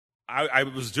I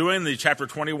was doing the chapter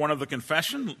 21 of the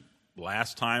confession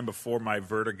last time before my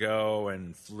vertigo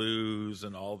and flus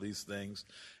and all these things.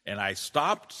 And I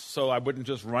stopped so I wouldn't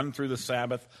just run through the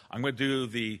Sabbath. I'm going to do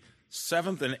the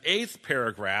 7th and 8th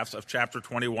paragraphs of chapter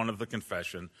 21 of the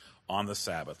confession on the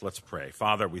Sabbath. Let's pray.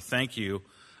 Father, we thank you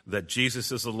that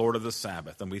Jesus is the Lord of the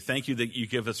Sabbath, and we thank you that you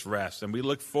give us rest, and we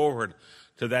look forward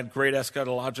to that great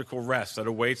eschatological rest that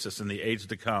awaits us in the age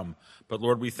to come. But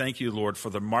Lord, we thank you, Lord, for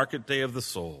the market day of the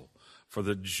soul, for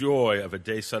the joy of a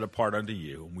day set apart unto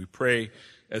you. And we pray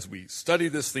as we study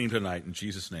this theme tonight, in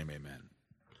Jesus' name, amen.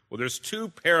 Well, there's two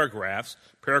paragraphs,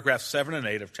 paragraphs 7 and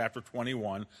 8 of chapter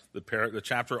 21, the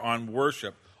chapter on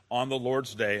worship on the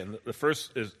Lord's Day. And the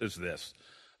first is this.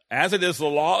 As it is the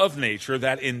law of nature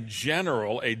that in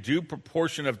general a due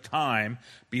proportion of time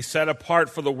be set apart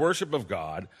for the worship of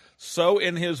God, so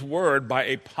in his word by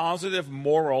a positive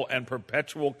moral and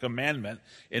perpetual commandment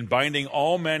in binding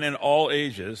all men in all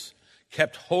ages,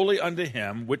 kept holy unto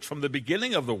him, which from the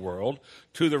beginning of the world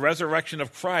to the resurrection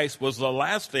of Christ was the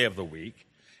last day of the week,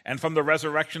 and from the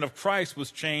resurrection of Christ was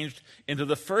changed into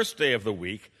the first day of the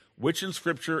week, which in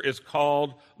Scripture is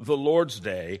called the Lord's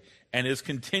Day, and is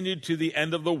continued to the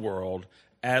end of the world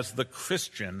as the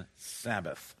Christian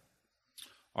Sabbath.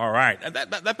 All right. And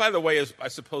that, by the way, is, I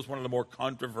suppose, one of the more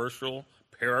controversial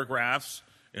paragraphs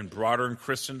in broader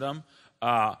Christendom,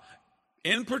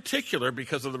 in particular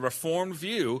because of the Reformed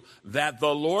view that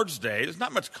the Lord's Day, there's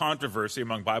not much controversy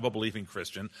among Bible-believing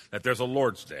Christians that there's a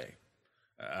Lord's Day.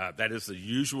 That is the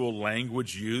usual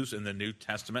language used in the New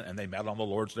Testament, and they met on the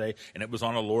Lord's Day, and it was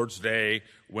on a Lord's Day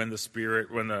when the Spirit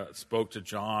spoke to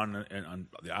John on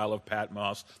the Isle of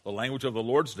Patmos, the language of the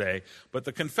Lord's Day. But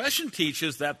the confession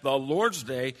teaches that the Lord's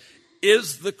Day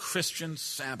is the Christian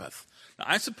Sabbath. Now,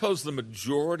 I suppose the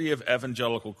majority of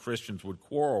evangelical Christians would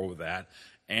quarrel with that,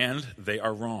 and they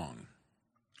are wrong.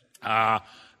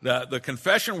 The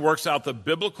confession works out the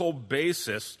biblical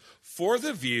basis for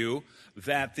the view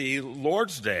that the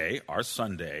Lord's Day, our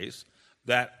Sundays,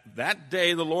 that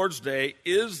day, the Lord's Day,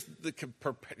 is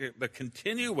the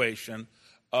continuation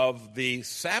of the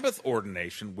Sabbath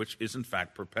ordination, which is in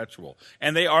fact perpetual.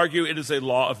 And they argue it is a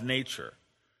law of nature.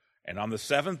 And on the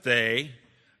seventh day,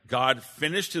 God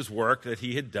finished his work that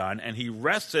he had done, and he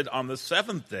rested on the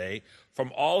seventh day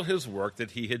from all his work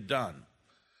that he had done.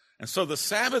 And so the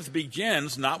Sabbath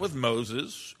begins not with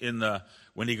Moses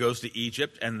when he goes to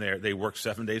Egypt, and they work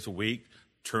 7 days a week,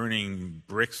 turning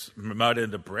mud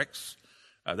into bricks.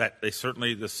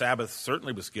 The Sabbath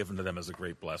certainly was given to them as a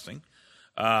great blessing.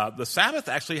 The Sabbath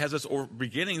actually has its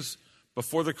beginnings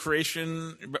before the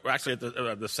creation, actually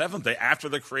at the seventh day, after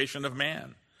the creation of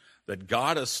man. That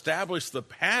God established the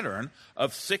pattern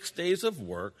of 6 days of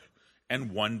work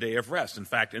and 1 day of rest. In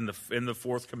fact, in the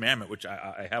fourth commandment, which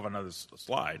I have on another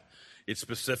slide, it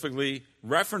specifically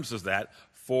references that,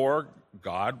 for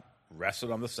God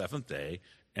rested on the seventh day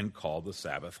and called the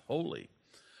Sabbath holy.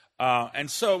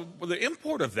 And so the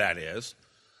import of that is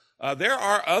there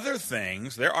are other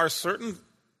things, there are certain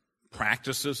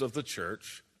practices of the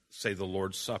church, say the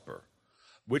Lord's Supper,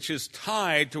 which is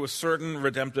tied to a certain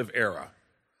redemptive era.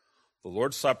 The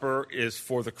Lord's Supper is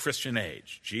for the Christian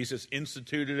age. Jesus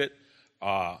instituted it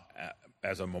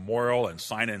as a memorial and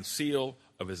sign and seal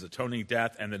of his atoning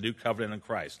death and the new covenant in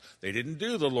Christ. They didn't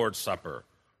do the Lord's Supper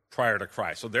prior to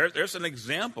Christ. So there's an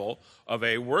example of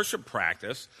a worship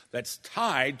practice that's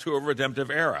tied to a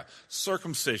redemptive era.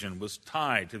 Circumcision was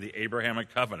tied to the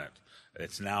Abrahamic covenant.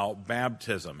 It's now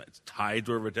baptism. It's tied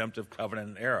to a redemptive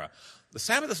covenant era. The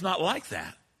Sabbath is not like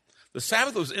that. The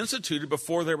Sabbath was instituted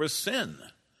before there was sin,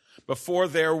 before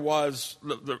the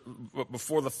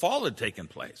fall had taken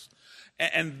place.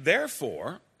 And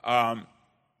therefore,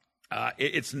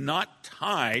 it's not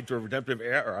tied to a redemptive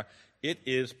era. It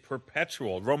is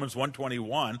perpetual. Romans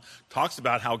 1:21 talks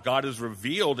about how God is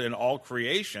revealed in all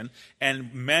creation,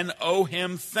 and men owe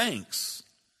him thanks.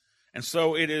 And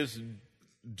so it is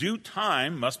due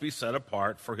time must be set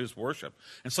apart for his worship.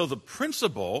 And so the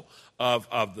principle of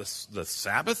the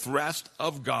Sabbath rest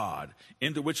of God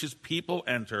into which his people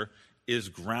enter is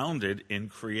grounded in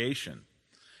creation.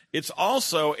 It's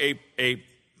also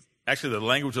actually the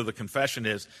language of the confession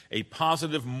is a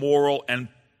positive moral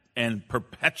and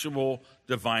perpetual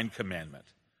divine commandment.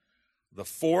 The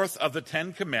fourth of the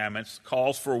 10 commandments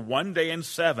calls for 1 day in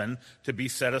 7 to be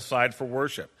set aside for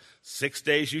worship. 6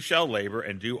 days you shall labor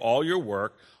and do all your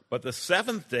work, but the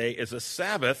seventh day is a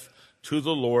Sabbath to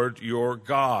the Lord your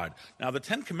God. Now, the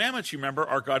 10 commandments, you remember,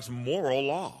 are God's moral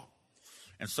law.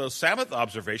 And so Sabbath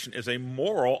observation is a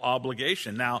moral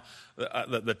obligation. Now,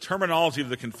 the terminology of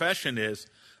the confession is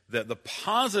that the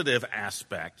positive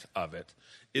aspect of it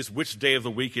is which day of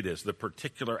the week it is, the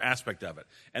particular aspect of it.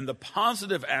 And the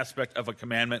positive aspect of a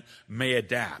commandment may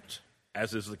adapt,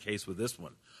 as is the case with this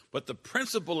one. But the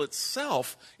principle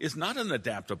itself is not an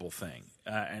adaptable thing.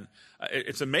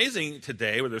 It's amazing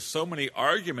today where there's so many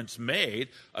arguments made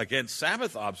against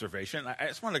Sabbath observation. I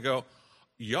just want to go,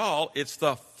 y'all, it's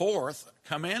the fourth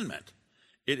commandment.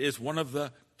 It is one of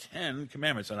the 10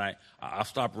 commandments. And I'll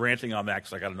stop ranting on that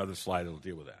because I got another slide that'll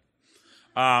deal with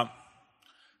that.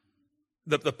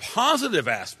 The positive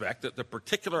aspect, the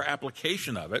particular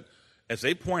application of it, as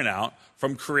they point out,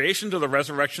 from creation to the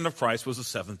resurrection of Christ was the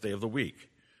seventh day of the week.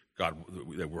 God,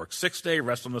 they work 6 days,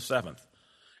 rest on the seventh.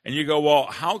 And you go, well,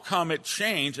 how come it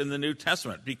changed in the New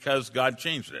Testament? Because God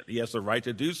changed it. He has the right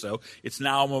to do so. It's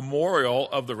now a memorial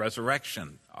of the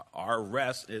resurrection. Our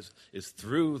rest is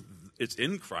through, it's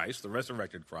in Christ, the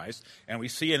resurrected Christ. And we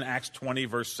see in Acts 20,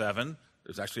 verse 7,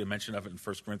 there's actually a mention of it in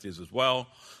 1 Corinthians as well,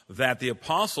 that the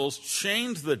apostles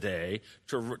changed the day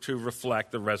to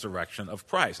reflect the resurrection of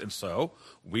Christ. And so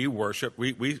we worship,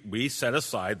 we set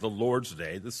aside the Lord's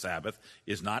Day, the Sabbath,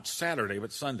 is not Saturday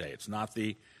but Sunday. It's not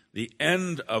the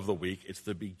end of the week, it's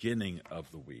the beginning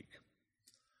of the week.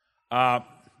 Now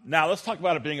let's talk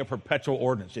about it being a perpetual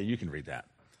ordinance. Yeah, you can read that.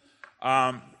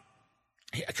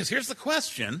 Because here's the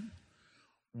question.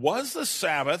 Was the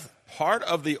Sabbath part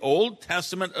of the Old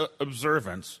Testament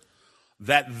observance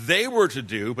that they were to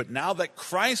do, but now that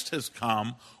Christ has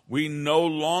come, we no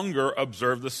longer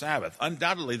observe the Sabbath?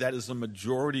 Undoubtedly, that is the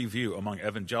majority view among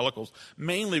evangelicals,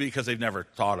 mainly because they've never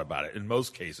thought about it. In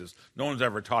most cases, no one's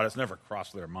ever taught it. It's never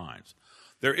crossed their minds.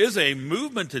 There is a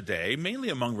movement today, mainly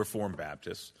among Reformed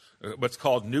Baptists, what's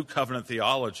called New Covenant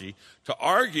theology, to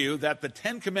argue that the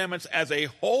Ten Commandments as a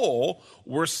whole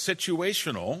were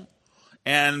situational,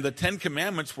 and the Ten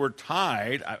Commandments were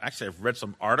tied. Actually, I've read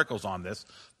some articles on this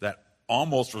that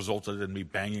almost resulted in me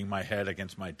banging my head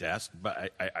against my desk,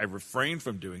 but I refrained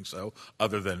from doing so,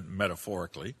 other than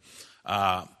metaphorically.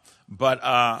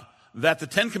 But that the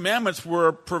Ten Commandments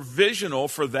were provisional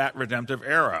for that redemptive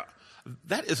era.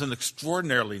 That is an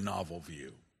extraordinarily novel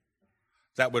view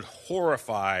that would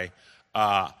horrify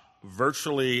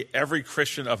virtually every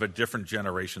Christian of a different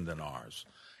generation than ours.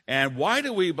 And why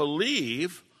do we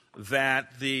believe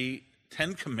that the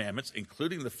Ten Commandments,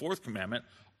 including the fourth commandment,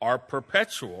 are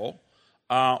perpetual?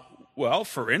 Well,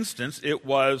 for instance, let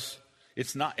me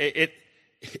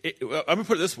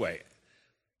put it this way.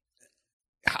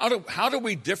 How do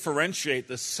we differentiate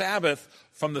the Sabbath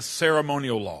from the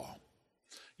ceremonial law?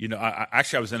 You know, I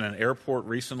was in an airport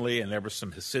recently, and there were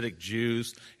some Hasidic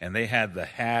Jews, and they had the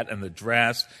hat and the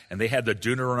dress, and they had the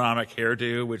Deuteronomic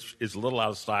hairdo, which is a little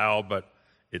out of style, but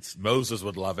Moses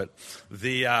would love it.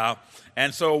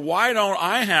 And so why don't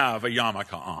I have a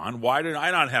yarmulke on? Why do I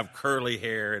not have curly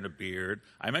hair and a beard?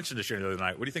 I mentioned to Sharon the other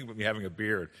night, what do you think about me having a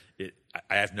beard?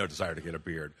 I have no desire to get a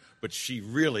beard, but she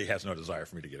really has no desire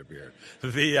for me to get a beard.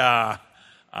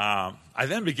 I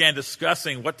then began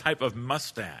discussing what type of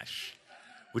mustache.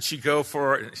 Would she go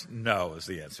for? No, is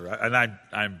the answer. And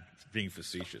I'm being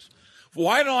facetious.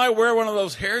 Why don't I wear one of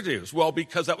those hairdos? Well,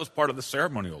 because that was part of the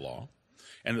ceremonial law.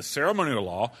 And the ceremonial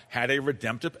law had a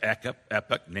redemptive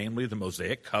epoch, namely the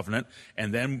Mosaic covenant.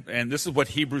 And this is what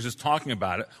Hebrews is talking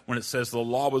about it when it says the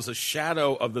law was a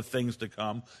shadow of the things to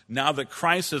come. Now that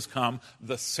Christ has come,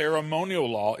 the ceremonial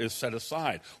law is set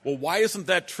aside. Well, why isn't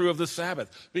that true of the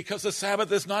Sabbath? Because the Sabbath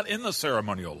is not in the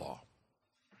ceremonial law.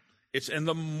 It's in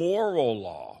the moral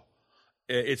law.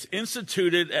 It's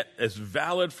instituted as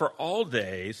valid for all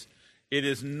days. It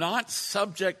is not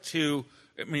subject to,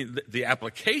 the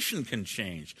application can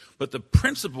change, but the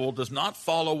principle does not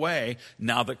fall away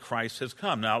now that Christ has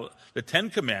come. Now, the Ten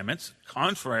Commandments,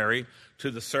 contrary to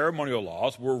the ceremonial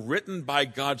laws, were written by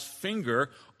God's finger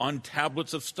on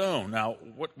tablets of stone. Now,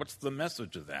 what's the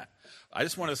message of that? I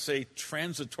just want to say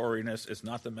transitoriness is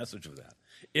not the message of that.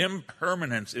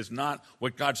 Impermanence is not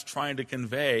what God's trying to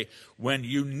convey when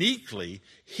uniquely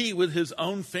he with his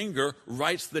own finger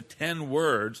writes the 10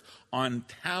 words on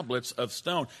tablets of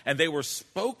stone. And they were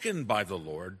spoken by the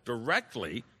Lord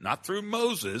directly, not through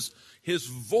Moses. His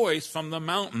voice from the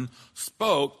mountain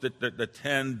spoke the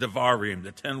 10 Devarim,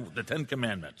 the 10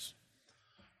 commandments.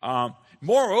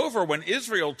 Moreover, when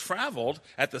Israel traveled,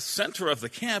 at the center of the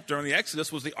camp during the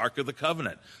Exodus was the Ark of the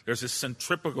Covenant. There's this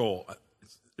centrifugal,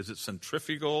 is it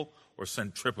centrifugal or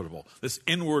centripetal? This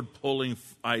inward pulling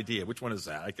idea. Which one is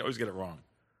that? I always get it wrong.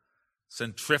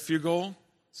 Centrifugal?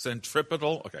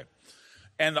 Centripetal? Okay.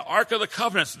 And the Ark of the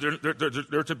Covenant,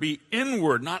 they're to be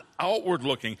inward, not outward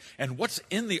looking. And what's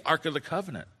in the Ark of the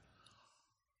Covenant?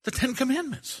 The 10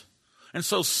 Commandments. And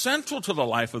so central to the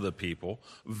life of the people,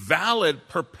 valid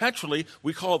perpetually,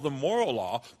 we call it the moral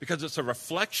law because it's a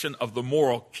reflection of the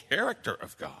moral character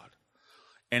of God.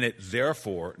 And it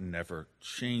therefore never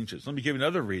changes. Let me give you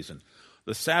another reason.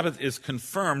 The Sabbath is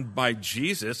confirmed by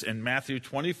Jesus in Matthew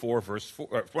 24, verse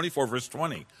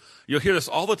 20. You'll hear this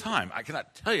all the time. I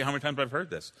cannot tell you how many times I've heard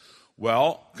this.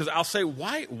 Well, because I'll say,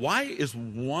 why is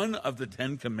one of the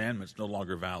 10 commandments no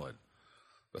longer valid?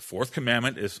 The fourth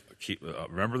commandment is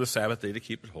remember the Sabbath day to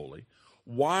keep it holy.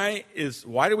 Why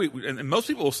do we, and most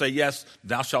people will say, yes,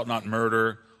 thou shalt not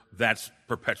murder. That's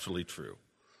perpetually true.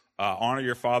 Honor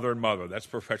your father and mother. That's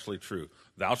perpetually true.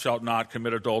 Thou shalt not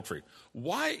commit adultery.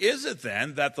 Why is it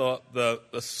then that the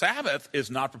Sabbath is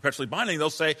not perpetually binding? They'll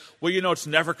say, well, it's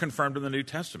never confirmed in the New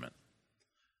Testament.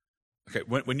 Okay,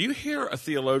 when you hear a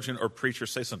theologian or preacher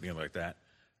say something like that,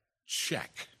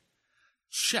 check.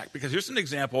 Because here's an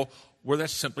example where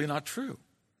that's simply not true.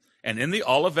 And in the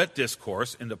Olivet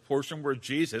Discourse, in the portion where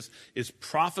Jesus is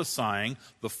prophesying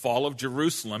the fall of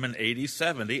Jerusalem in AD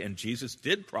 70, and Jesus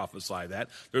did prophesy that,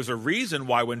 there's a reason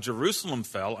why when Jerusalem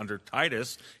fell under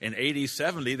Titus in AD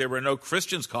 70, there were no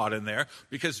Christians caught in there,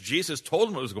 because Jesus told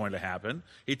them it was going to happen.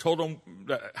 He told them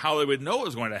how they would know it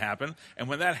was going to happen, and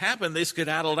when that happened, they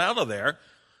skedaddled out of there,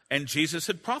 and Jesus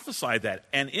had prophesied that.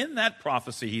 And in that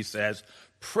prophecy, he says,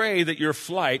 pray that your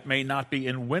flight may not be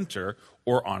in winter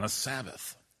or on a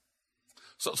Sabbath.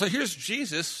 So here's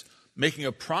Jesus making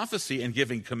a prophecy and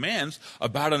giving commands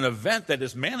about an event that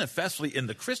is manifestly in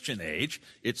the Christian age.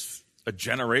 It's a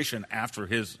generation after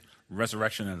his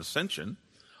resurrection and ascension.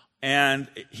 And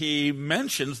he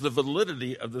mentions the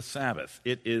validity of the Sabbath.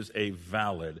 It is a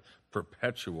valid,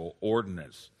 perpetual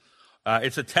ordinance.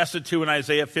 It's attested to in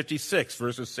Isaiah 56,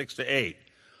 verses 6 to 8.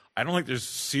 I don't think there's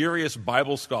serious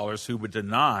Bible scholars who would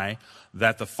deny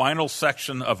that the final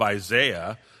section of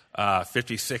Isaiah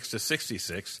 56 to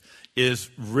 66 is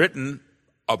written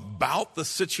about the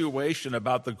situation,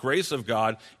 about the grace of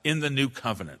God in the new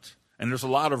covenant. And there's a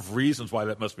lot of reasons why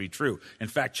that must be true. In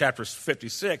fact, chapter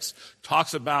 56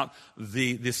 talks about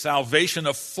the salvation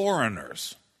of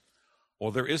foreigners.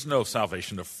 Well, there is no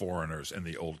salvation of foreigners in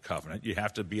the old covenant. You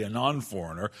have to be a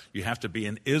non-foreigner. You have to be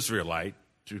an Israelite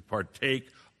to partake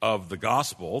of the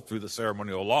gospel through the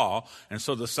ceremonial law. And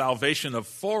so the salvation of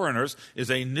foreigners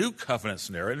is a new covenant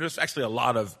scenario. And there's actually a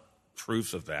lot of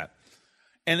proofs of that.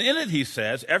 And in it, he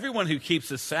says, everyone who keeps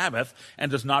the Sabbath and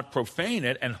does not profane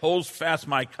it and holds fast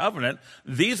my covenant,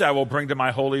 these I will bring to my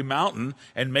holy mountain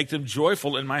and make them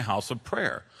joyful in my house of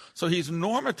prayer. So he's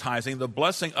normatizing the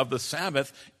blessing of the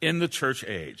Sabbath in the church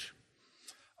age.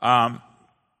 The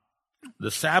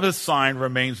Sabbath sign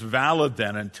remains valid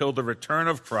then until the return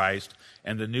of Christ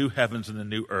and the new heavens and the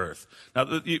new earth.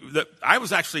 Now, I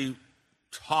was actually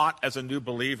taught as a new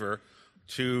believer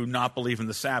to not believe in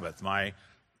the Sabbath. My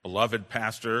beloved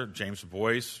pastor, James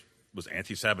Boyce, was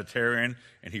anti-Sabbatarian,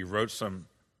 and he wrote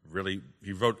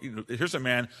here's a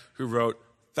man who wrote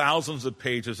thousands of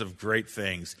pages of great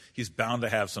things. He's bound to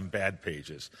have some bad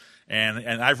pages.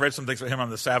 And I've read some things from him on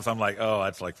the Sabbath. I'm like, oh,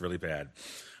 that's like really bad.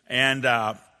 And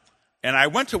I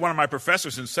went to one of my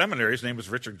professors in seminary. His name was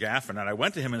Richard Gaffin, and I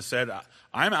went to him and said,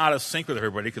 I'm out of sync with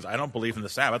everybody because I don't believe in the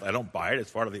Sabbath. I don't buy it.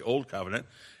 It's part of the old covenant.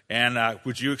 And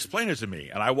would you explain it to me?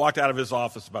 And I walked out of his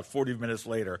office about 40 minutes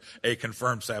later, a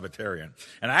confirmed Sabbatarian.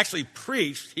 And I actually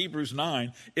preached Hebrews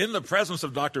 9 in the presence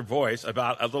of Dr. Boyce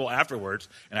about a little afterwards.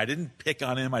 And I didn't pick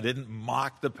on him. I didn't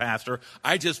mock the pastor.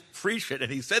 I just preached it. And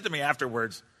he said to me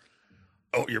afterwards,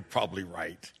 oh, you're probably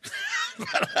right.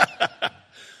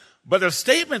 But the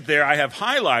statement there I have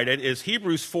highlighted is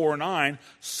Hebrews 4:9.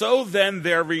 So then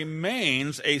there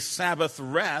remains a Sabbath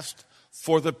rest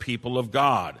for the people of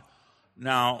God.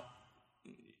 Now,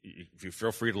 you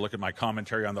feel free to look at my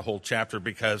commentary on the whole chapter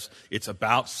because it's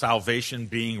about salvation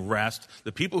being rest.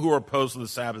 The people who are opposed to the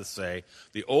Sabbath say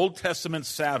the Old Testament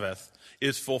Sabbath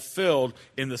is fulfilled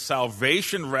in the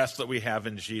salvation rest that we have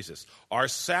in Jesus. Our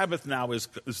Sabbath now is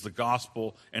the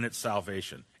gospel and its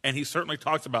salvation. And he certainly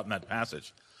talks about in that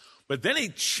passage. But then he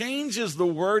changes the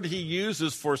word he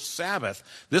uses for Sabbath.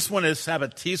 This one is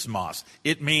sabbatismos.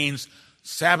 It means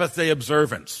Sabbath day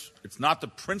observance. It's not the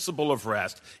principle of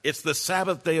rest. It's the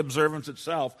Sabbath day observance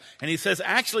itself. And he says,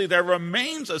 actually, there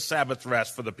remains a Sabbath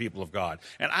rest for the people of God.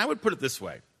 And I would put it this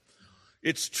way.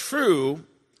 It's true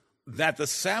that the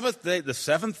Sabbath day, the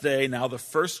seventh day, now the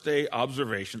first day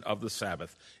observation of the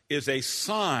Sabbath, is a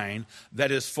sign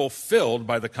that is fulfilled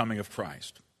by the coming of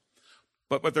Christ.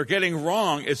 But what they're getting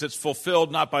wrong is it's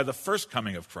fulfilled not by the first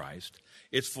coming of Christ,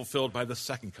 it's fulfilled by the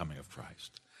second coming of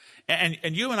Christ.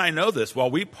 And you and I know this.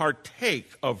 While we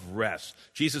partake of rest,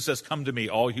 Jesus says, come to me,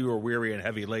 all you who are weary and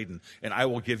heavy laden, and I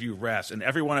will give you rest. And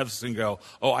every one of us can go,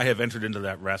 oh, I have entered into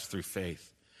that rest through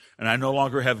faith. And I no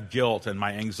longer have guilt, and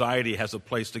my anxiety has a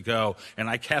place to go. And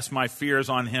I cast my fears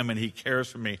on him, and he cares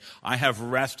for me. I have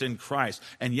rest in Christ.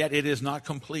 And yet it is not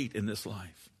complete in this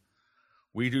life.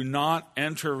 We do not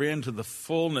enter into the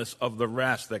fullness of the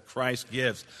rest that Christ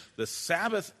gives. The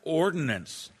Sabbath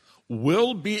ordinance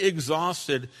will be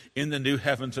exhausted in the new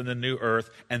heavens and the new earth,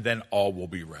 and then all will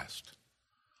be rest.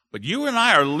 But you and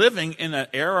I are living in an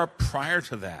era prior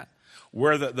to that,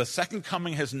 where the second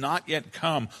coming has not yet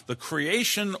come. The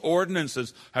creation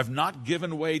ordinances have not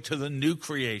given way to the new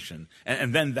creation,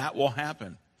 and then that will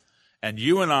happen. And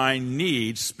you and I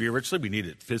need, spiritually, we need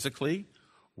it physically,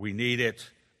 we need it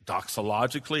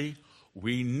doxologically,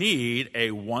 we need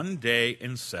a 1 day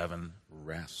in 7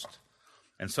 rest.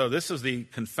 And so this is the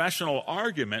confessional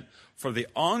argument for the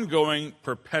ongoing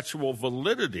perpetual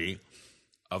validity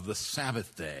of the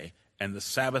Sabbath day and the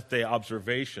Sabbath day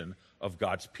observation of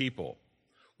God's people,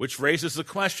 which raises the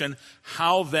question,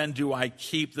 how then do I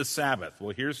keep the Sabbath?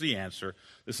 Well, here's the answer.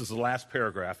 This is the last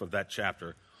paragraph of that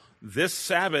chapter. This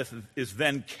Sabbath is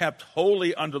then kept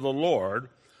holy unto the Lord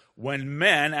when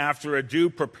men, after a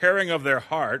due preparing of their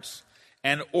hearts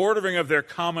and ordering of their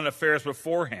common affairs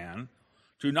beforehand,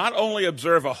 do not only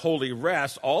observe a holy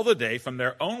rest all the day from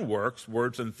their own works,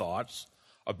 words, and thoughts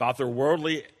about their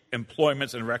worldly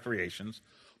employments and recreations,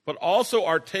 but also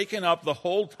are taken up the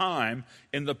whole time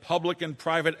in the public and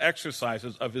private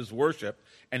exercises of his worship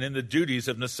and in the duties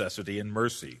of necessity and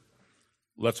mercy.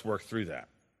 Let's work through that.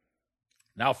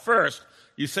 Now, first,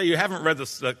 you say you haven't read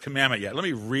the commandment yet. Let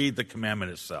me read the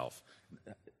commandment itself.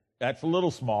 That's a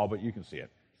little small, but you can see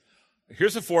it.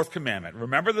 Here's the 4th commandment.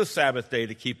 Remember the Sabbath day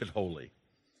to keep it holy.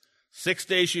 6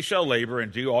 days you shall labor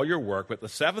and do all your work, but the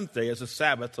 7th day is a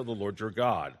Sabbath to the Lord your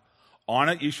God. On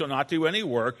it you shall not do any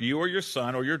work, you or your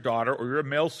son or your daughter or your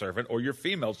male servant or your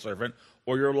female servant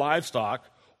or your livestock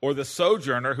or the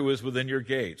sojourner who is within your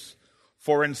gates.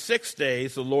 For in 6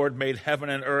 days the Lord made heaven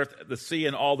and earth, the sea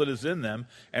and all that is in them,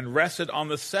 and rested on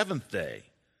the 7th day.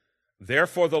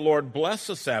 Therefore the Lord blessed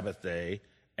the Sabbath day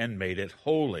and made it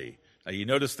holy. Now you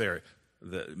notice there,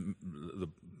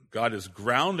 God is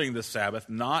grounding the Sabbath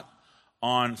not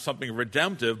on something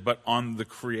redemptive, but on the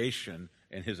creation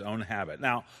and his own habit.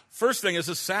 Now, first thing is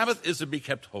the Sabbath is to be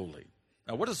kept holy.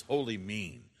 Now, what does holy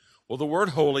mean? Well, the word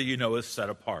holy, you know, is set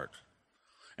apart.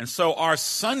 And so our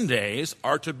Sundays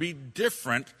are to be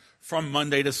different from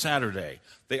Monday to Saturday.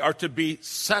 They are to be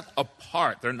set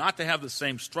apart. They're not to have the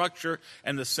same structure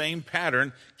and the same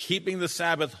pattern. Keeping the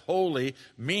Sabbath holy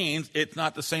means it's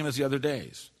not the same as the other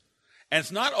days. And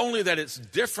it's not only that it's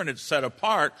different, it's set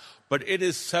apart, but it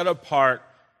is set apart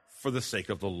for the sake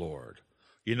of the Lord.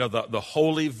 You know, the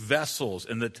holy vessels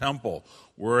in the temple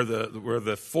were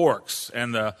the forks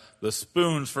and the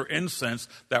spoons for incense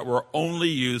that were only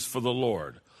used for the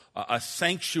Lord. A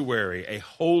sanctuary, a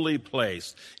holy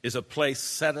place, is a place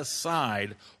set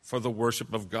aside for the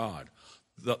worship of God.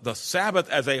 The Sabbath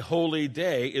as a holy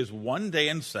day is 1 day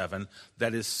in 7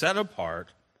 that is set apart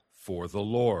for the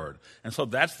Lord. And so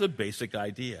that's the basic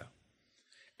idea.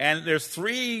 And there's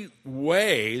 3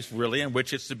 ways, really, in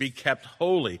which it's to be kept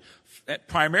holy.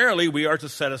 Primarily, we are to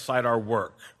set aside our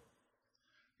work.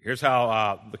 Here's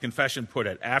how the confession put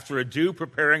it. After a due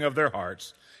preparing of their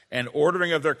hearts and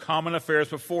ordering of their common affairs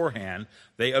beforehand,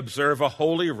 they observe a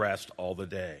holy rest all the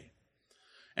day.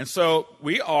 And so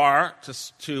we are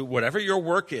to whatever your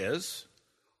work is,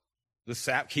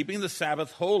 keeping the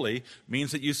Sabbath holy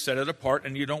means that you set it apart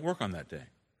and you don't work on that day.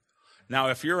 Now,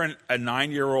 if you're a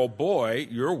 9-year-old boy,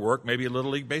 your work may be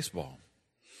Little League Baseball.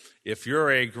 If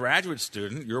you're a graduate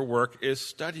student, your work is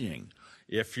studying.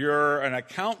 If you're an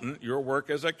accountant, your work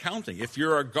is accounting. If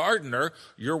you're a gardener,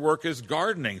 your work is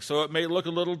gardening. So it may look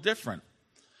a little different.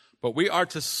 But we are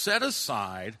to set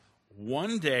aside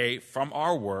 1 day from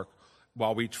our work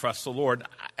while we trust the Lord.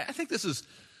 I think this is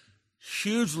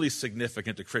hugely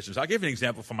significant to Christians. I'll give you an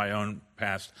example from my own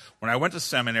past. When I went to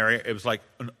seminary, it was like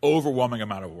an overwhelming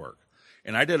amount of work.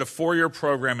 And I did a 4-year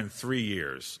program in 3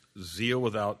 years, zeal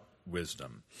without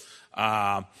wisdom.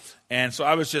 And so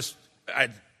I was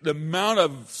the amount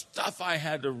of stuff I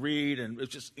had to read, and it was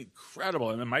just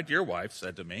incredible. And then my dear wife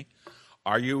said to me,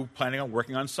 "Are you planning on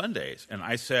working on Sundays?" And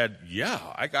I said, "Yeah,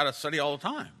 I got to study all the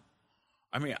time.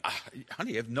 I mean,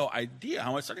 honey, you have no idea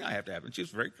how much studying I have to have." And she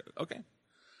was very, okay.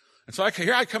 And so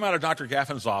here I come out of Dr.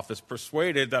 Gaffin's office,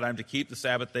 persuaded that I'm to keep the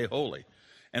Sabbath day holy.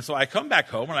 And so I come back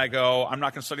home and I go, "I'm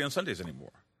not going to study on Sundays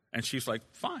anymore." And she's like,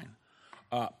 "Fine.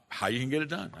 How you can get it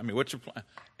done? I mean, what's your plan?"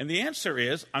 And the answer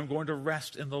is, I'm going to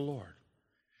rest in the Lord.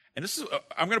 And this is,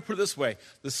 I'm going to put it this way.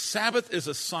 The Sabbath is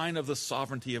a sign of the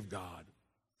sovereignty of God.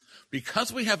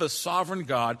 Because we have a sovereign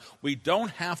God, we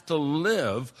don't have to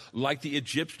live like the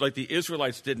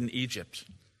Israelites did in Egypt.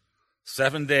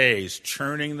 7 days,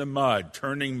 churning the mud,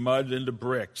 turning mud into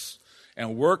bricks,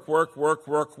 and work.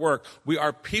 We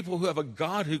are people who have a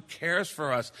God who cares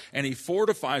for us, and he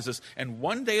fortifies us. And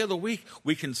one day of the week,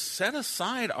 we can set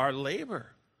aside our labor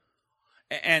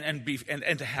and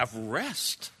to have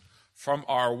rest from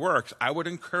our works. I would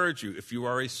encourage you, if you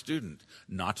are a student,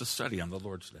 not to study on the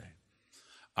Lord's Day.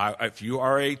 If you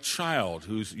are a child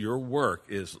your work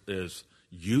is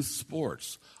youth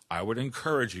sports, I would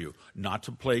encourage you not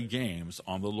to play games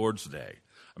on the Lord's Day.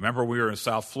 I remember we were in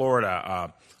South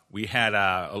Florida. We had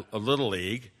a little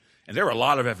league, and there were a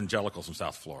lot of evangelicals in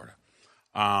South Florida.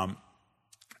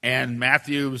 And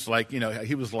Matthew was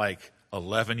he was like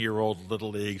 11-year-old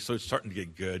little league, so it's starting to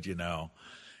get good,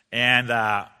 And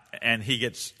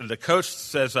the coach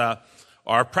says,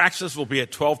 our practices will be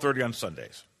at 12:30 on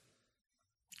Sundays.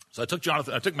 So I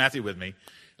took Matthew with me,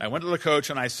 and I went to the coach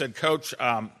and I said, Coach,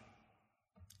 I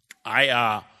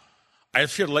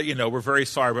just here to let you know, we're very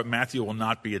sorry, but Matthew will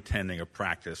not be attending a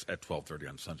practice at 12:30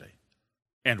 on Sunday.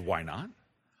 And why not?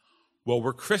 Well,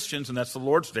 we're Christians, and that's the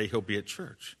Lord's Day. He'll be at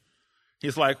church.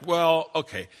 He's like, well,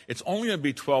 okay, it's only going to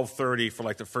be 12:30 for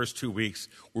like the first 2 weeks.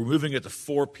 We're moving it to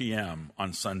 4 p.m.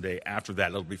 on Sunday. After that,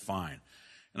 it'll be fine.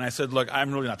 And I said, look,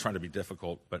 I'm really not trying to be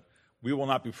difficult, but we will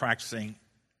not be practicing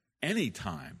any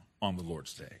time on the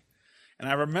Lord's Day. And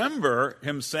I remember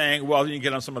him saying, well, you can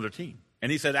get on some other team.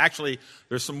 And he said, actually,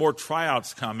 there's some more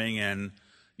tryouts coming, and,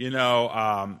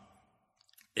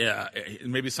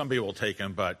 maybe somebody will take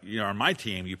him, but, on my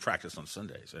team, you practice on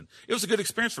Sundays. And it was a good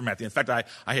experience for Matthew. In fact, I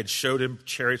had showed him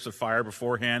Chariots of Fire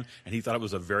beforehand, and he thought it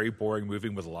was a very boring movie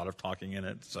with a lot of talking in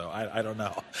it. So I don't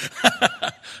know.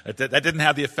 That didn't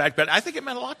have the effect, but I think it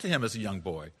meant a lot to him as a young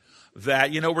boy.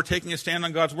 That, we're taking a stand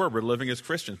on God's word. We're living as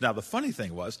Christians. Now, the funny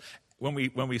thing was, when he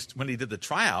did the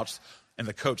tryouts and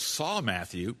the coach saw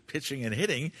Matthew pitching and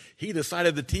hitting, he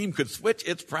decided the team could switch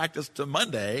its practice to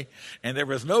Monday, and there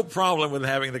was no problem with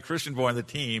having the Christian boy on the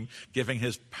team giving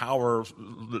his power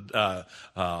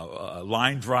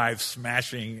line drive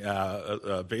smashing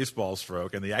baseball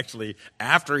stroke. And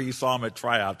after he saw him at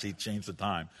tryouts, he changed the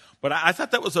time. But I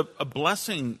thought that was a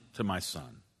blessing to my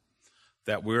son.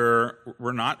 That we're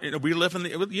not, we live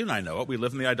you and I know it, we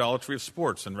live in the idolatry of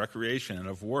sports and recreation and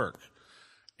of work.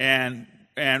 And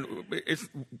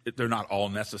they're not all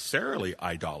necessarily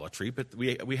idolatry, but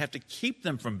we have to keep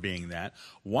them from being that.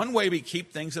 One way we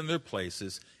keep things in their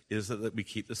places is that we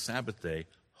keep the Sabbath day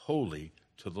holy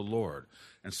to the Lord.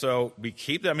 And so we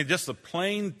keep that. Just the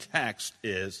plain text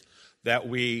is that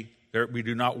we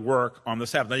do not work on the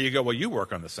Sabbath. Now you go, well, you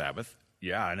work on the Sabbath.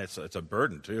 Yeah, and it's a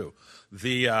burden too.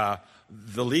 The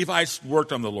Levites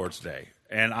worked on the Lord's Day,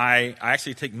 and I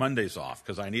actually take Mondays off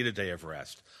because I need a day of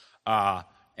rest.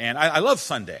 And I love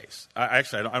Sundays. I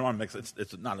don't want to mix it.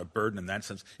 It's not a burden in that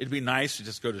sense. It'd be nice to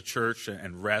just go to church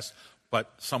and rest,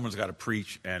 but someone's got to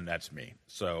preach, and that's me.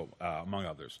 So among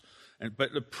others,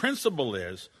 but the principle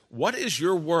is, what is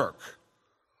your work?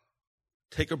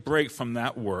 Take a break from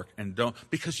that work and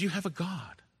because you have a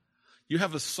God. You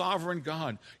have a sovereign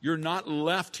God. You're not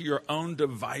left to your own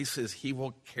devices. He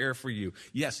will care for you.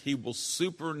 Yes, he will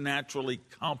supernaturally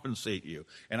compensate you.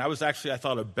 And I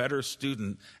thought, a better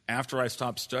student after I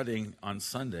stopped studying on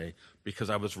Sunday because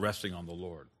I was resting on the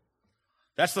Lord.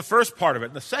 That's the first part of it.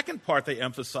 And the second part they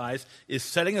emphasize is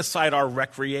setting aside our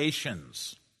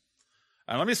recreations.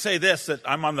 And let me say this, that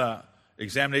I'm on the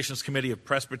examinations committee of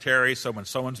presbytery, so when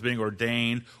someone's being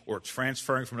ordained or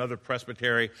transferring from another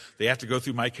presbytery, they have to go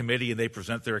through my committee and they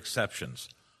present their exceptions.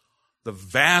 The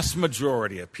vast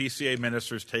majority of PCA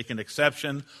ministers take an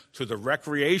exception to the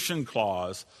recreation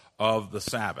clause of the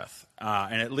Sabbath,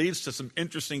 and it leads to some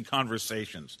interesting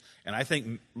conversations, and I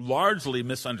think largely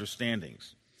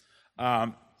misunderstandings.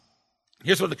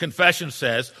 Here's what the confession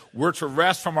says. We're to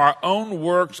rest from our own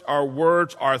works, our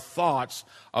words, our thoughts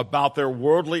about their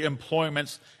worldly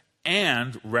employments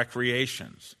and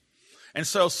recreations. And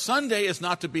so Sunday is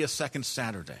not to be a second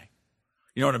Saturday.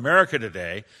 In America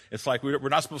today, it's like we're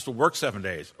not supposed to work 7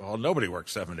 days. Well, nobody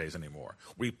works 7 days anymore.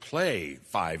 We play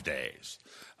 5 days.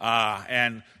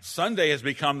 And Sunday has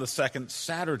become the second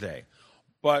Saturday.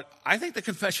 But I think the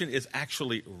confession is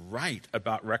actually right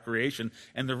about recreation,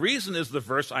 and the reason is the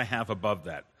verse I have above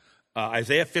that.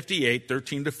 Isaiah 58,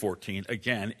 13 to 14,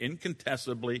 again,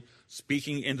 incontestably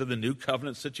speaking into the new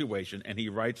covenant situation, and he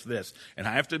writes this, and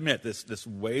I have to admit, this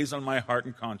weighs on my heart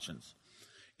and conscience.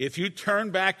 If you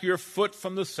turn back your foot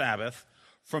from the Sabbath,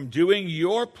 from doing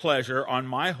your pleasure on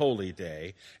my holy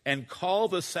day, and call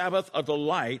the Sabbath a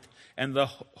delight and the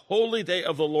holy day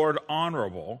of the Lord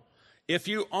honorable, if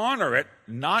you honor it,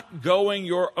 not going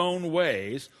your own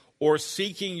ways, or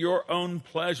seeking your own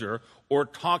pleasure, or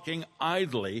talking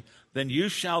idly, then you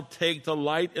shall take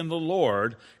delight in the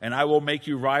Lord, and I will make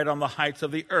you ride on the heights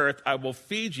of the earth. I will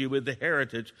feed you with the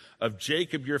heritage of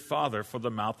Jacob your father, for the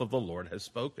mouth of the Lord has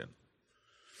spoken.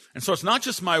 And so it's not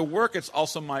just my work, it's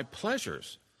also my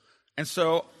pleasures. And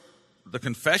so the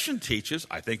confession teaches,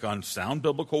 I think on sound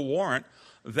biblical warrant,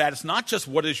 that it's not just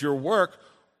what is your work,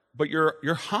 but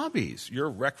your hobbies, your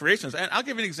recreations. And I'll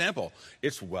give you an example.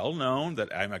 It's well known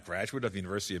that I'm a graduate of the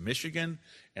University of Michigan,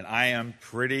 and I am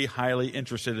pretty highly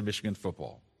interested in Michigan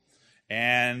football.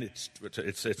 And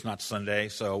it's not Sunday,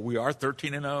 so we are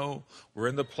 13-0. We're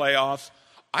in the playoffs.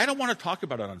 I don't want to talk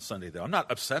about it on Sunday, though. I'm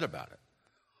not upset about it.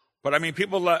 But I mean,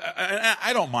 people,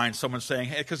 I don't mind someone saying,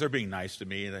 hey, because they're being nice to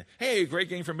me, hey, great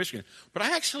game for Michigan. But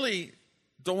I actually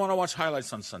don't want to watch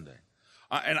highlights on Sunday.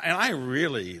 And I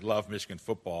really love Michigan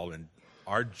football, and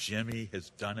our Jimmy has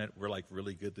done it. We're like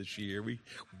really good this year.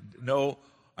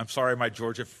 I'm sorry, my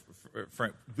Georgia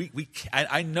friend.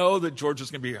 I know that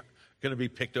Georgia's going to be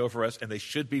picked over us, and they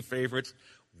should be favorites.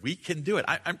 We can do it.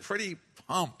 I'm pretty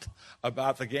pumped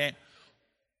about the game.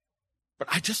 But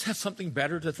I just have something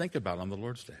better to think about on the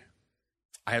Lord's Day.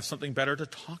 I have something better to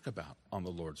talk about on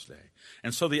the Lord's Day.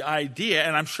 And so the idea,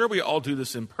 and I'm sure we all do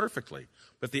this imperfectly,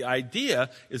 but the idea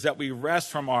is that we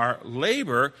rest from our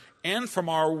labor and from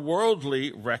our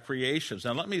worldly recreations.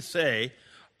 Now let me say,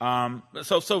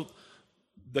 so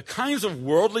the kinds of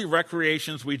worldly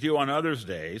recreations we do on others'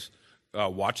 days,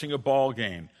 watching a ball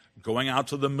game, going out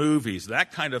to the movies,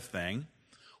 that kind of thing,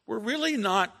 we're really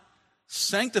not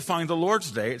sanctifying the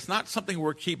Lord's Day. It's not something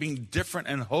we're keeping different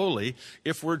and holy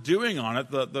if we're doing on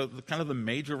it the kind of the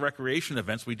major recreation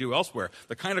events we do elsewhere.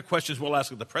 The kind of questions we'll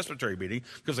ask at the presbytery meeting,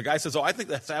 because the guy says, I think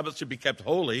the Sabbath should be kept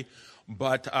holy,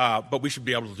 but we should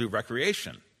be able to do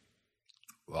recreation.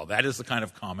 Well, that is the kind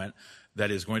of comment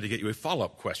that is going to get you a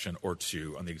follow-up question or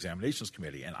two on the examinations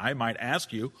committee. And I might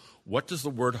ask you, what does the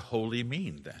word holy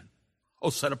mean then?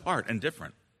 Set apart and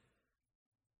different.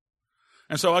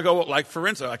 And so I go, like, for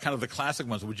instance, kind of the classic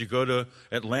ones. Would you go to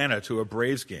Atlanta to a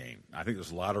Braves game? I think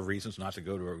there's a lot of reasons not to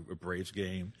go to a Braves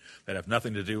game that have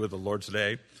nothing to do with the Lord's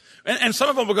Day. And some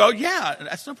of them will go, yeah,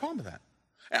 that's no problem with that.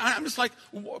 And I'm just like,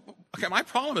 okay, my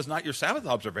problem is not your Sabbath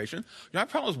observation. My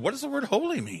problem is, what does the word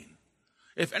holy mean?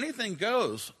 If anything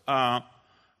goes, and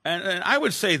I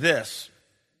would say this,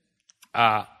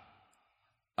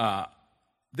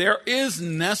 there is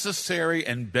necessary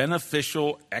and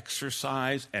beneficial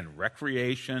exercise and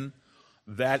recreation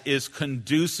that is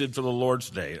conducive to the Lord's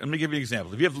Day. Let me give you an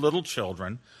example. If you have little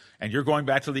children and you're going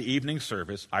back to the evening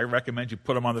service, I recommend you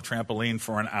put them on the trampoline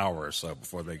for an hour or so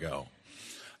before they go.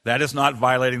 That is not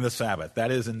violating the Sabbath. That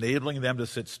is enabling them to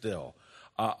sit still.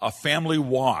 A family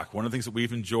walk. One of the things that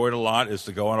we've enjoyed a lot is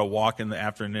to go on a walk in the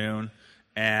afternoon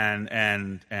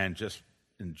and just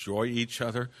enjoy each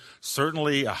other.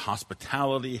 Certainly a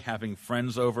hospitality, having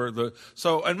friends over.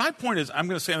 And my point is, I'm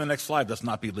going to say on the next slide, let's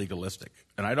not be legalistic.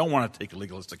 And I don't want to take a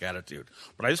legalistic attitude.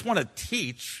 But I just want to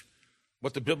teach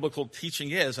what the biblical teaching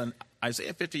is. And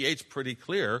Isaiah 58 is pretty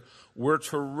clear. We're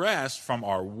to rest from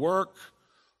our work,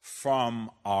 from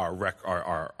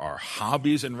our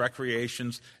hobbies and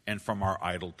recreations, and from our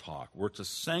idle talk. We're to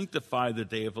sanctify the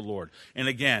day of the Lord. And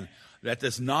again, that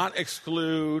does not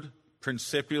exclude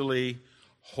principally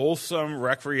wholesome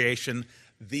recreation,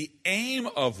 the aim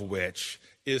of which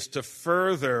is to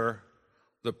further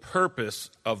the purpose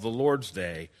of the Lord's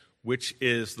Day, which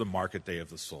is the market day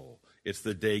of the soul. It's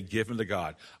the day given to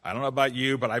God. I don't know about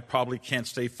you, but I probably can't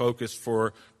stay focused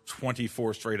for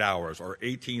 24 straight hours or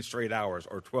 18 straight hours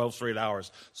or 12 straight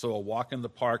hours. So a walk in the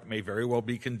park may very well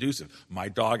be conducive. My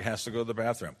dog has to go to the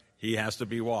bathroom. He has to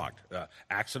be walked.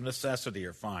 Acts of necessity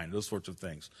are fine, those sorts of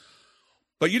things.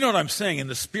 But you know what I'm saying, in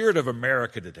the spirit of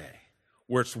America today,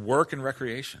 where it's work and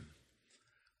recreation,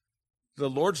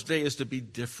 the Lord's Day is to be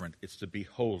different. It's to be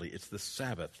holy. It's the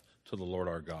Sabbath to the Lord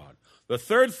our God. The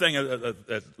third thing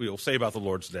that we will say about the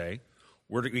Lord's Day,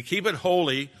 we keep it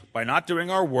holy by not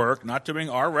doing our work, not doing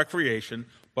our recreation,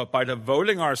 but by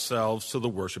devoting ourselves to the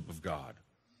worship of God.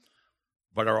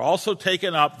 But are also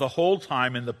taken up the whole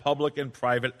time in the public and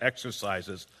private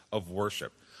exercises of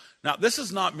worship. Now, this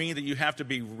does not mean that you have to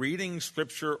be reading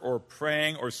Scripture or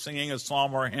praying or singing a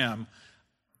psalm or a hymn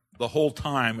the whole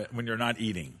time when you're not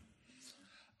eating.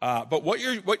 But what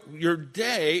your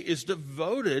day is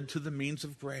devoted to the means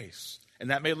of grace.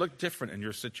 And that may look different in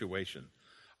your situation.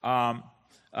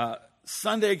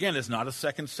 Sunday, again, is not a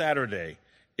second Saturday.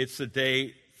 It's the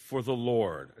day for the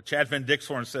Lord. Chad Van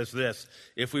Dixhorn says this: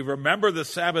 if we remember the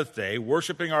Sabbath day,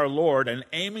 worshiping our Lord and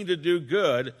aiming to do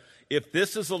good, if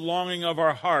this is the longing of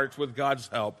our hearts with God's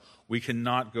help, we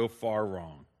cannot go far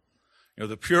wrong.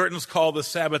 The Puritans call the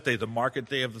Sabbath day the market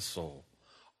day of the soul.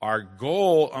 Our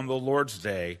goal on the Lord's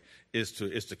day is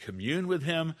to commune with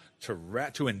him,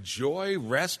 to enjoy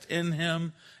rest in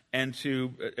him, and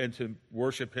to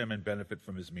worship him and benefit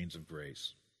from his means of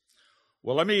grace.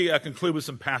 Well, let me conclude with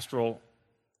some pastoral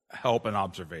help and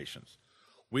observations.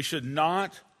 We should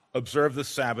not observe the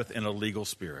Sabbath in a legal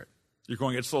spirit. You're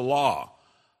going, it's the law.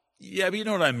 Yeah, but you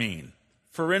know what I mean.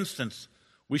 For instance,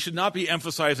 we should not be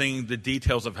emphasizing the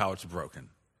details of how it's broken.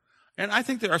 And I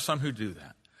think there are some who do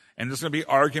that. And there's going to be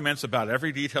arguments about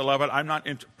every detail of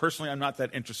it. Personally, I'm not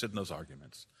that interested in those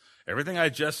arguments. Everything I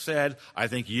just said, I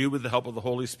think you, with the help of the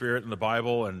Holy Spirit and the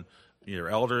Bible and your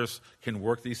elders, can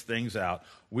work these things out.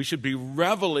 We should be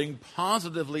reveling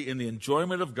positively in the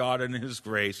enjoyment of God and his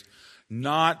grace,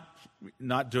 not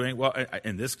doing, well,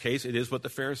 in this case, it is what the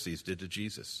Pharisees did to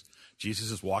Jesus.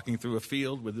 Jesus is walking through a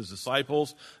field with his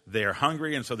disciples. They are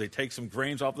hungry, and so they take some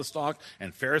grains off the stalk,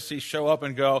 and Pharisees show up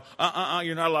and go,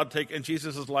 you're not allowed to take. And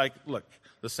Jesus is like, look,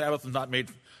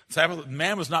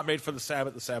 man was not made for the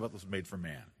Sabbath was made for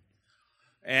man.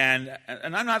 And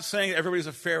I'm not saying everybody's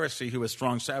a Pharisee who has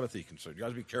strong Sabbathy concern. You got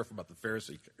to be careful about the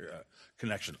Pharisee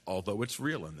connection, although it's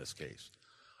real in this case.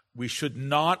 We should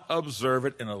not observe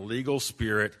it in a legal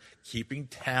spirit, keeping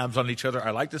tabs on each other.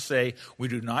 I like to say we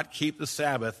do not keep the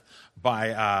Sabbath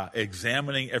by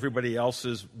examining everybody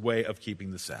else's way of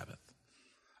keeping the Sabbath.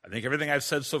 I think everything I've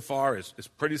said so far is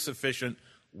pretty sufficient.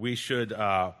 We should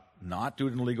not do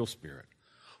it in a legal spirit.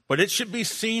 But it should be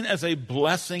seen as a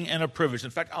blessing and a privilege.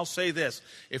 In fact, I'll say this.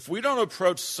 If we don't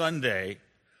approach Sunday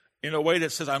in a way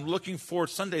that says, I'm looking forward,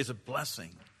 Sunday is a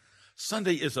blessing.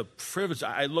 Sunday is a privilege.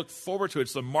 I look forward to it.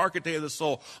 It's the market day of the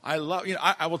soul. I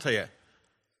will tell you,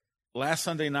 last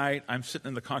Sunday night, I'm sitting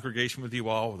in the congregation with you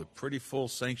all with a pretty full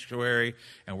sanctuary,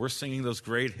 and we're singing those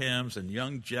great hymns, and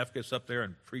young Jeff gets up there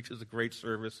and preaches a great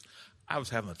service. I was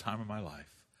having the time of my life.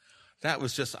 That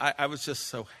was just, I was just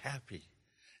so happy.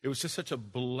 It was just such a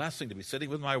blessing to be sitting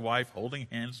with my wife, holding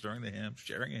hands during the hymn,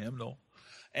 sharing a hymnal.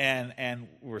 And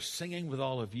we're singing with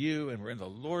all of you, and we're in the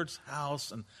Lord's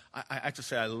house. And I have to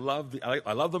say, I love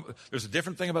them. There's a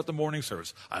different thing about the morning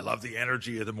service. I love the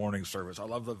energy of the morning service. I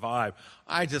love the vibe.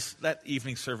 That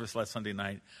evening service last Sunday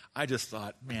night, I just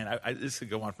thought, man, this could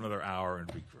go on for another hour and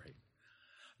be great.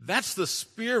 That's the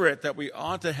spirit that we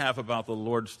ought to have about the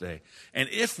Lord's Day. And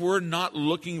if we're not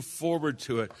looking forward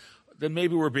to it, then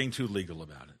maybe we're being too legal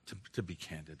about it, to be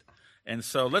candid. And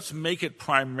so let's make it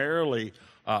primarily,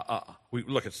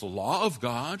 it's the law of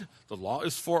God. The law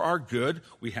is for our good.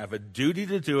 We have a duty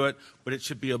to do it, but it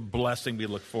should be a blessing we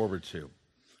look forward to.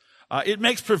 It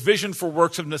makes provision for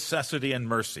works of necessity and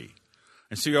mercy.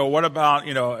 And so you go, what about,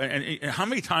 and how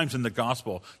many times in the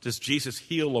gospel does Jesus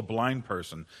heal a blind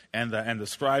person and the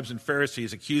scribes and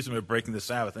Pharisees accuse him of breaking the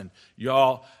Sabbath? And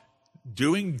y'all,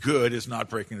 doing good is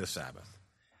not breaking the Sabbath.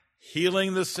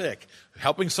 Healing the sick,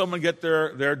 helping someone get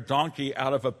their donkey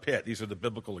out of a pit. These are the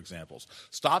biblical examples.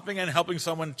 Stopping and helping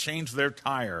someone change their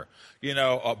tire.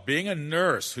 Being a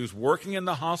nurse who's working in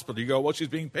the hospital. You go, well, she's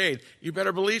being paid. You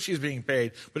better believe she's being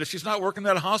paid. But if she's not working in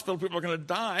that hospital, people are going to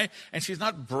die, and she's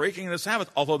not breaking the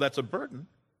Sabbath, although that's a burden.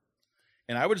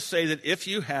 And I would say that if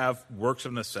you have works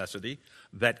of necessity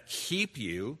that keep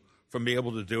you from being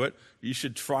able to do it, you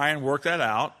should try and work that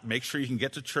out. Make sure you can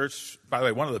get to church. By the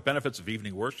way, one of the benefits of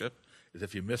evening worship is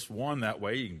if you miss one that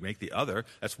way, you can make the other.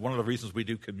 That's one of the reasons we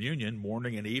do communion,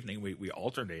 morning and evening. We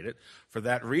alternate it for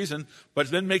that reason.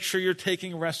 But then make sure you're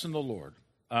taking rest in the Lord.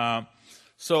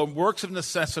 So works of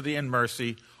necessity and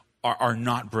mercy are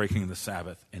not breaking the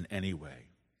Sabbath in any way.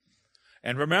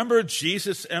 And remember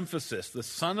Jesus' emphasis, the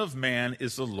Son of Man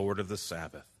is the Lord of the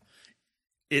Sabbath.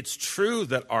 It's true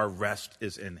that our rest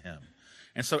is in him.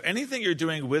 And so anything you're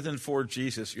doing with and for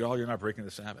Jesus, you're not breaking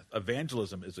the Sabbath.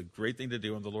 Evangelism is a great thing to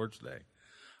do on the Lord's Day.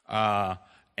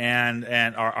 And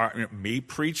me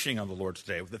preaching on the Lord's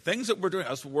Day, the things that we're doing,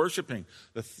 us worshiping,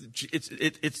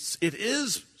 it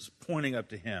is pointing up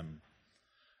to him.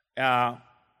 I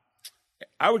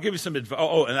would give you some advice.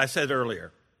 And I said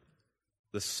earlier,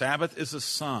 the Sabbath is a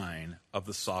sign of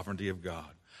the sovereignty of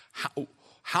God.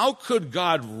 How could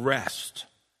God rest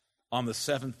on the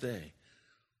seventh day?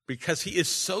 Because he is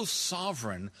so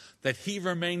sovereign that he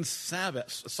remains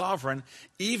sovereign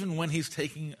even when he's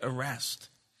taking a rest.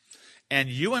 And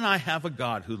you and I have a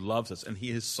God who loves us, and he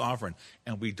is sovereign,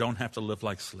 and we don't have to live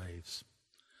like slaves.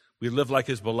 We live like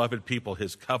his beloved people,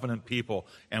 his covenant people,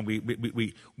 and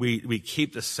we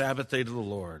keep the Sabbath day to the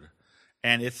Lord.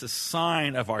 And it's a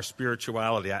sign of our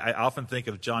spirituality. I often think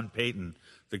of John Peyton,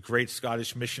 the great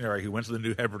Scottish missionary who went to the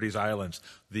New Hebrides Islands.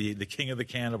 The King of the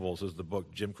Cannibals is the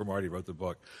book. Jim Cromartie wrote the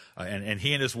book. And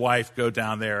he and his wife go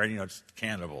down there, and, it's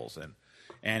cannibals.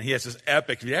 And he has this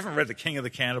epic. If you haven't read The King of the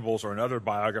Cannibals or another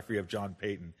biography of John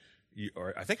Peyton,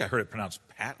 or I think I heard it pronounced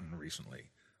Patton recently.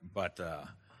 But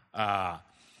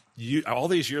all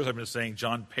these years I've been saying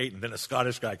John Peyton. Then a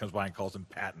Scottish guy comes by and calls him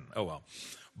Patton. Oh, well.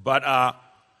 But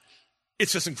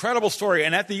it's this incredible story.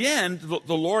 And at the end,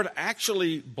 the Lord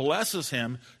actually blesses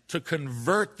him to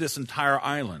convert this entire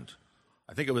island.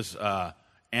 I think it was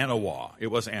Anawa. It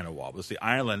was Anawa. It was the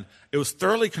island. It was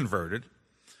thoroughly converted.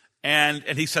 And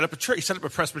he set up a church. He set up a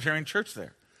Presbyterian church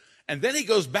there. And then he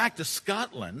goes back to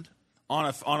Scotland on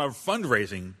a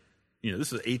fundraising,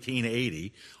 this is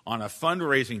 1880, on a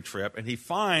fundraising trip, and he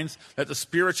finds that the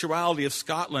spirituality of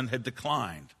Scotland had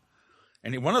declined.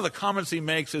 And one of the comments he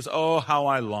makes is, "Oh, how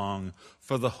I long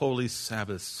for the holy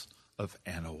Sabbaths of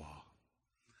Anawa."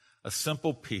 A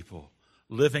simple people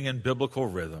living in biblical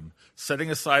rhythm,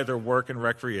 setting aside their work and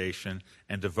recreation,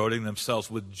 and devoting themselves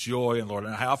with joy in the Lord.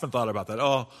 And I often thought about that.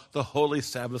 Oh, the holy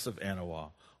Sabbaths of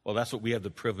Anawa. Well, that's what we have the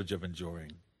privilege of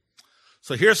enjoying.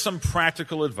 So here's some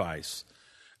practical advice.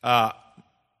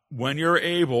 When you're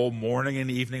able, morning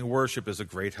and evening worship is a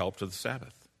great help to the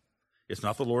Sabbath. It's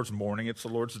not the Lord's morning, it's the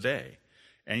Lord's day.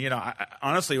 And,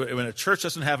 honestly, when a church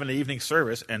doesn't have an evening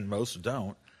service, and most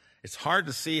don't, it's hard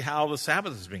to see how the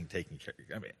Sabbath is being taken care of.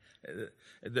 I mean,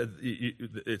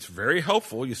 it's very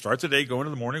helpful. You start the day going to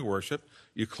the morning worship.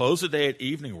 You close the day at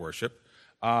evening worship.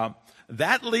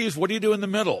 That leaves, what do you do in the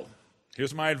middle?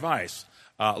 Here's my advice.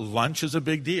 Lunch is a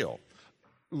big deal.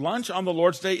 Lunch on the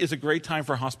Lord's Day is a great time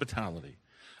for hospitality.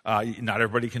 Not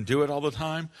everybody can do it all the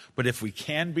time, but if we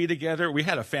can be together, we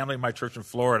had a family in my church in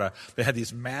Florida. They had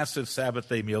these massive Sabbath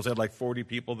day meals. They had like 40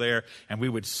 people there, and we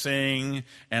would sing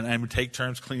and would take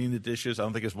turns cleaning the dishes. I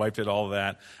don't think his wife did all of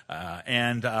that.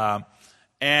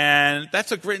 And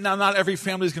that's a great, now not every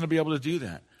family is going to be able to do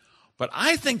that. But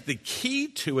I think the key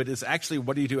to it is actually,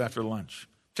 what do you do after lunch?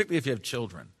 Particularly if you have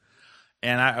children.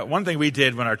 And one thing we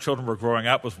did when our children were growing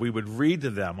up was we would read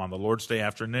to them on the Lord's Day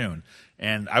afternoon.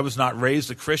 And I was not raised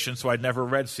a Christian, so I'd never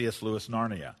read C.S. Lewis'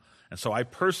 Narnia. And so I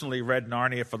personally read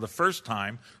Narnia for the first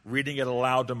time, reading it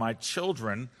aloud to my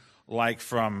children, like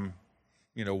from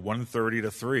 1:30 to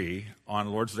 3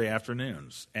 on Lord's Day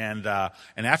afternoons. And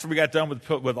after we got done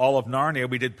with all of Narnia,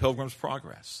 we did Pilgrim's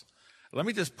Progress. Let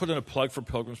me just put in a plug for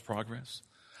Pilgrim's Progress.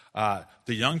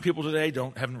 The young people today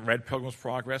haven't read Pilgrim's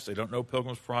Progress. They don't know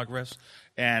Pilgrim's Progress.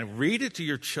 And read it to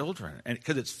your children, and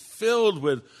because it's filled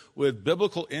with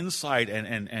biblical insight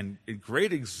and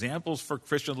great examples for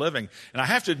Christian living. And I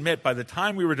have to admit, by the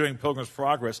time we were doing Pilgrim's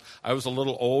Progress, I was a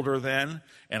little older then,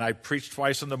 and I preached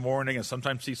twice in the morning and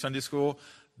sometimes teach Sunday school.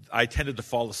 I tended to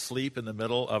fall asleep in the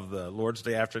middle of the Lord's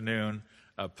Day afternoon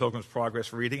Pilgrim's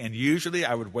Progress reading, and usually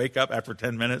I would wake up after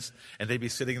 10 minutes, and they'd be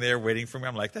sitting there waiting for me.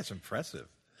 I'm like, that's impressive.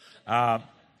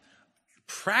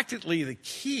 Practically, the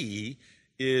key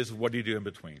is, what do you do in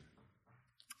between?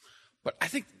 But I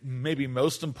think maybe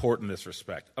most important in this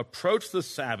respect, approach the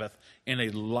Sabbath in a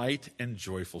light and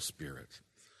joyful spirit.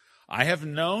 I have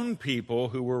known people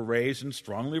who were raised in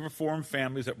strongly reformed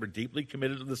families that were deeply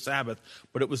committed to the Sabbath,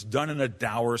 but it was done in a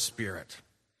dour spirit.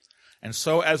 And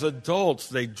so as adults,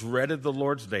 they dreaded the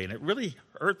Lord's Day, and it really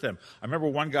hurt them. I remember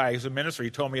one guy, who's a minister, he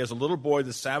told me as a little boy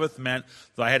the Sabbath meant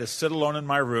that I had to sit alone in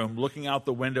my room looking out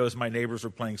the window as my neighbors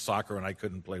were playing soccer and I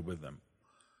couldn't play with them.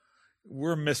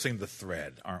 We're missing the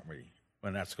thread, aren't we,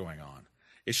 when that's going on?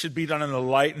 It should be done in a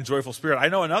light and joyful spirit. I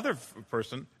know another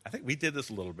person, I think we did this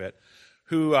a little bit,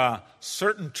 who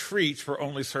certain treats were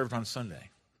only served on Sunday.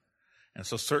 And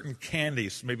so certain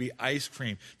candies, maybe ice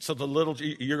cream. So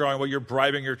you're going, well, you're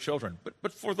bribing your children,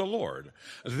 but for the Lord.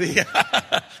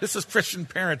 This is Christian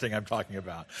parenting I'm talking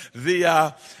about.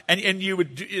 And there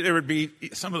would be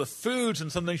some of the foods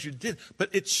and some things you did,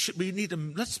 but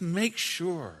let's make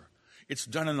sure it's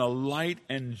done in a light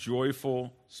and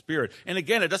joyful spirit. And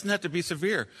again, it doesn't have to be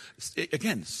severe.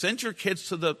 Again, send your kids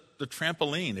to the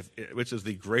trampoline, which is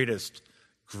the greatest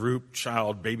group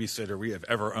child babysitter we have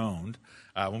ever owned.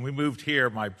 When we moved here,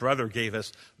 my brother gave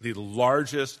us the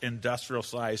largest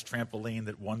industrial-sized trampoline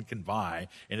that one can buy,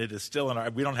 and it is still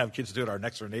we don't have kids do it, our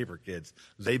next-door neighbor kids,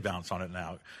 they bounce on it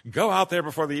now. Go out there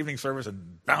before the evening service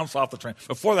and bounce off the trampoline.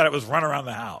 Before that, it was run around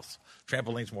the house.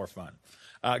 Trampoline's more fun.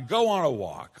 Go on a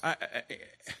walk.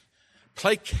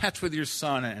 Play catch with your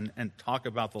son and talk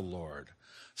about the Lord.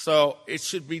 So it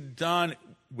should be done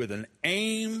with an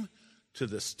aim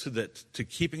to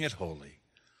keeping it holy.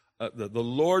 The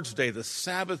Lord's Day, the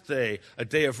Sabbath day, a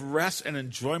day of rest and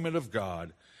enjoyment of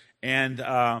God. And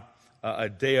a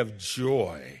day of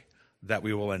joy that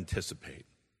we will anticipate.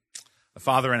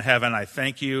 Father in heaven, I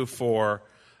thank you for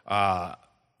the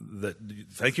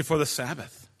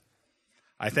Sabbath.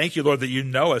 I thank you, Lord, that you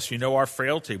know us. You know our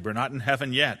frailty. We're not in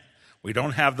heaven yet. We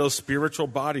don't have those spiritual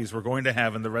bodies we're going to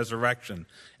have in the resurrection.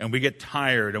 And we get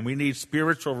tired, and we need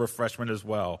spiritual refreshment as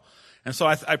well. And so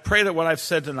I pray that what I've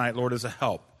said tonight, Lord, is a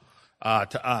help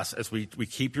to us as we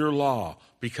keep your law,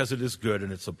 because it is good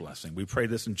and it's a blessing. We pray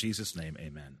this in Jesus' name.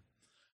 Amen.